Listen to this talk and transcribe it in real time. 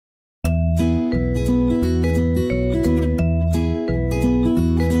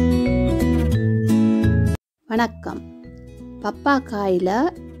வணக்கம். பப்பாக்காயில்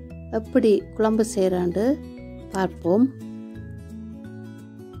எப்படி குழம்பு செய்கிறான்னு பார்ப்போம்.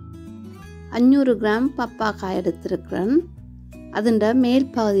 500 கிராம் பப்பாக்காய் எடுத்துருக்கிறேன். அதுண்ட மேல்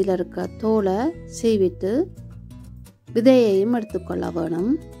பகுதியில் இருக்கிற தோலை சீவிட்டு விதையையும் எடுத்துக்கொள்ள வேணும்.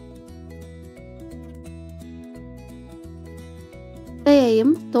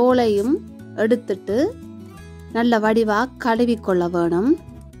 விதையையும் தோலையும் எடுத்துட்டு நல்ல வடிவாக கழுவிக்கொள்ள வேணும்.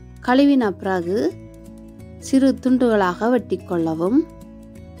 கழுவின பிறகு சிறு துண்டுகளாக வெட்டி கொள்ளவும்.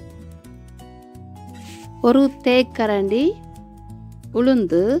 ஒரு தேக்கரண்டி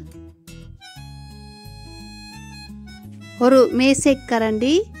உளுந்து, ஒரு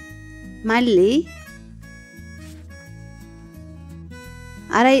மேசைக்கரண்டி மல்லி,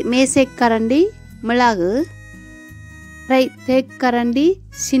 அரை மேசைக்கரண்டி மிளகு, அரை தேக்கரண்டி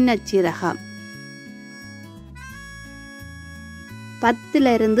சின்ன சீரகம், 10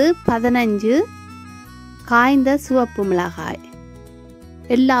 to 15 காய்ந்த சிவப்பு மிளகாய்.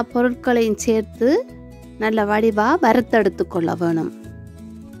 எல்லா பொருட்களையும் சேர்த்து நல்ல வடிவாக வறுத்தெடுத்து கொள்ள வேணும்.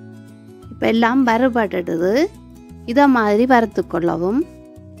 இப்போ எல்லாம் வறுபட்டுடுது. இதை மாதிரி வறுத்து கொள்ளவும்.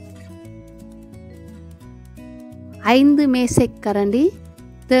 5 மேசைக்கரண்டி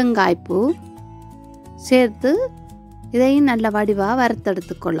தேங்காய்ப்பூ சேர்த்து இதையும் நல்ல வடிவாக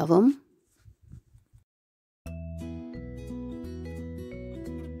வறுத்தெடுத்து கொள்ளவும்.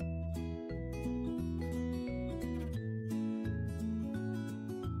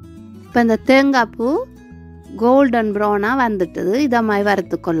 இப்போ இந்த தேங்காய் பூ கோல்டன் ப்ரௌனாக வந்துட்டுது. இதை மாதிரி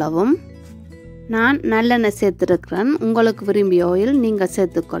வறுத்து கொள்ளவும். நான் நல்லெண்ணெய் சேர்த்துருக்கிறேன். உங்களுக்கு விரும்பிய ஆயில் நீங்கள்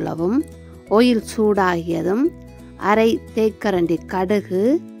சேர்த்துக்கொள்ளவும். ஆயில் சூடாகியதும் அரை தேக்கரண்டி கடுகு,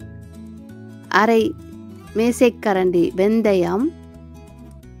 அரை மேசைக்கரண்டி வெந்தயம்,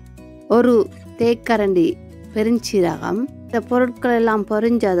 ஒரு தேக்கரண்டி பெருஞ்சீரகம். இந்த பொருட்கள் எல்லாம்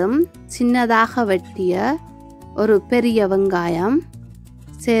பொரிஞ்சதும் சின்னதாக வெட்டிய ஒரு பெரிய வெங்காயம்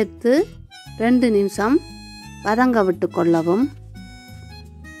சேர்த்து 2 நிமிஷம் வதங்க விட்டு கொள்ளவும்.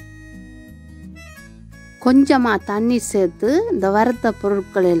 கொஞ்சமாக தண்ணி சேர்த்து இந்த வறுத்த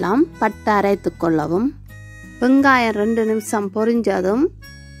பொருட்கள் எல்லாம் பட்டு அரைத்து கொள்ளவும். வெங்காயம் 2 நிமிஷம் பொரிஞ்சதும்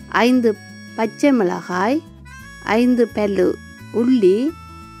 5 பச்சை மிளகாய், 5 பல்லு உள்ளி,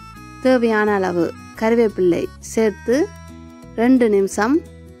 தேவையான அளவு கறிவேப்பிலை சேர்த்து 2 நிமிஷம்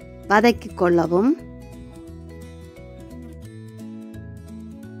வதக்கி கொள்ளவும்.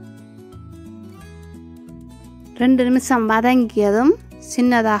 ரெண்டு நிமிஷம் வதங்கியதும்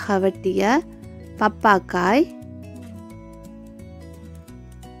சின்னதாக வெட்டிய பப்பாக்காய்,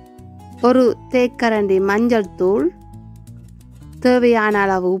 ஒரு தேக்கரண்டி மஞ்சள் தூள், தேவையான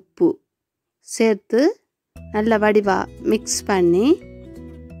அளவு உப்பு சேர்த்து நல்ல வடிவாக மிக்ஸ் பண்ணி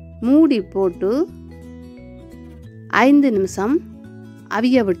மூடி போட்டு 5 நிமிஷம்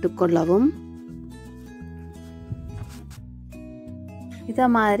அவிய விட்டு கொள்ளவும். இதை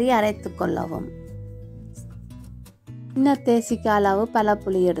மாதிரி அரைத்து கொள்ளவும். இன்னும் தேசிக்க அளவு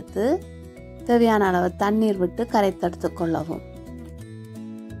பழப்புளி எடுத்து தேவையான அளவு தண்ணீர் விட்டு கரைத்தெடுத்து கொள்ளவும்.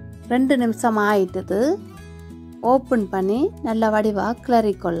 2 நிமிஷம் ஆயிட்டது. ஓப்பன் பண்ணி நல்ல வடிவாக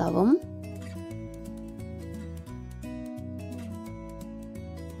கிளறி கொள்ளவும்.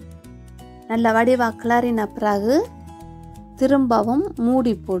 நல்ல வடிவாக கிளறின பிறகு திரும்பவும்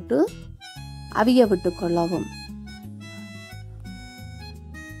மூடி போட்டு அவிய விட்டு கொள்ளவும்.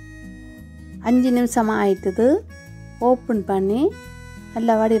 5 நிமிஷம் ஆயிட்டது. ஓப்பன் பண்ணி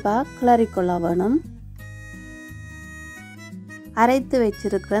நல்ல வடிவாக கிளறி கொள்ள வேணும். அரைத்து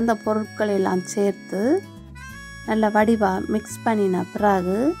வச்சிருக்கிற இந்த பொருட்கள் எல்லாம் சேர்த்து நல்ல வடிவாக மிக்ஸ் பண்ணின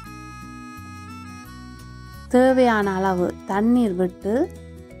பிறகு தேவையான அளவு தண்ணீர் விட்டு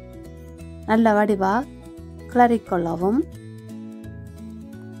நல்ல வடிவாக கிளறி கொள்ளவும்.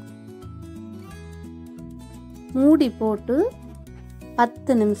 மூடி போட்டு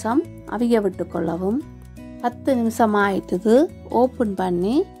 10 நிமிஷம் அவிய விட்டு கொள்ளவும். 10 நிமிஷம் ஆயிட்டுது. ஓப்பன்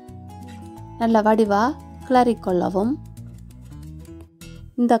பண்ணி நல்ல வடிவாக கிளறி கொள்ளவும்.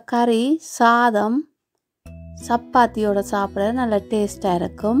 இந்த கறி சாதம் சப்பாத்தியோட சாப்பிட நல்ல டேஸ்டாக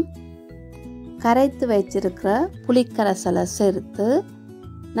இருக்கும். கரைத்து வச்சிருக்கிற புளிக்கரைசலை சேர்த்து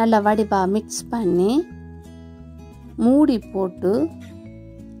நல்ல வடிவாக மிக்ஸ் பண்ணி மூடி போட்டு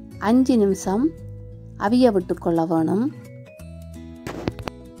 5 நிமிஷம் அவிய விட்டு கொள்ள வேணும்.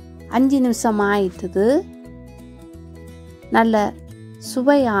 5 நிமிஷம் ஆயிட்டுது. நல்ல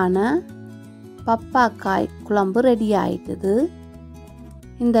சுவையான பப்பாக்காய் குழம்பு ரெடி ஆயிட்டுது.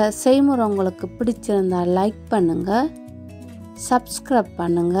 இந்த செய்முறை உங்களுக்கு பிடிச்சிருந்தால் லைக் பண்ணுங்கள், சப்ஸ்கிரைப்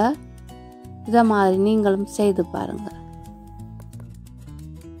பண்ணுங்கள். இதை மாதிரி நீங்களும் செய்து பாருங்கள்.